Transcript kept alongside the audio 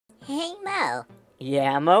Hey, Mo.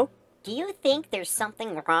 Yeah, Mo? Do you think there's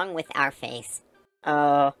something wrong with our face?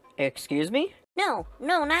 Excuse me? No,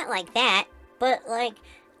 not like that. But, like,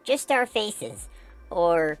 just our faces.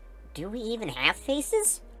 Or, do we even have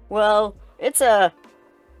faces? Well,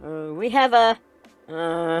 we have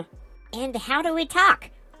And how do we talk?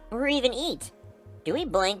 Or even eat? Do we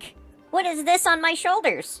blink? What is this on my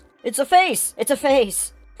shoulders? it's a face! It's a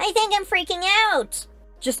face! I think I'm freaking out!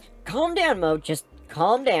 Just calm down, Mo. Just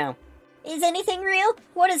calm down. Is anything real?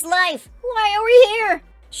 What is life? Why are we here?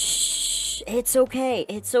 Shh! It's okay.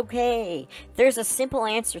 It's okay. There's a simple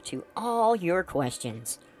answer to all your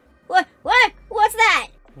questions. What? What's that?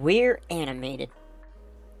 We're animated.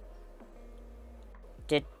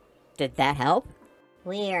 Did that help?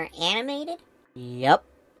 We're animated? Yep.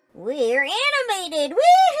 We're animated!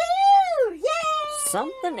 Woohoo! Yay!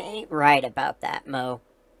 Something ain't right about that, Mo.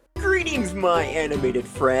 Greetings, my animated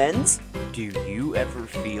friends! Do you ever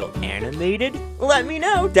feel animated? Let me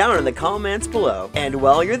know down in the comments below. And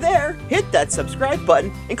while you're there, hit that subscribe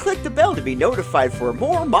button and click the bell to be notified for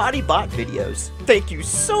more ModiBot videos. Thank you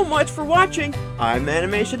so much for watching. I'm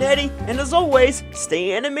Animation Eddie, and as always,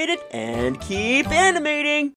 stay animated and keep animating!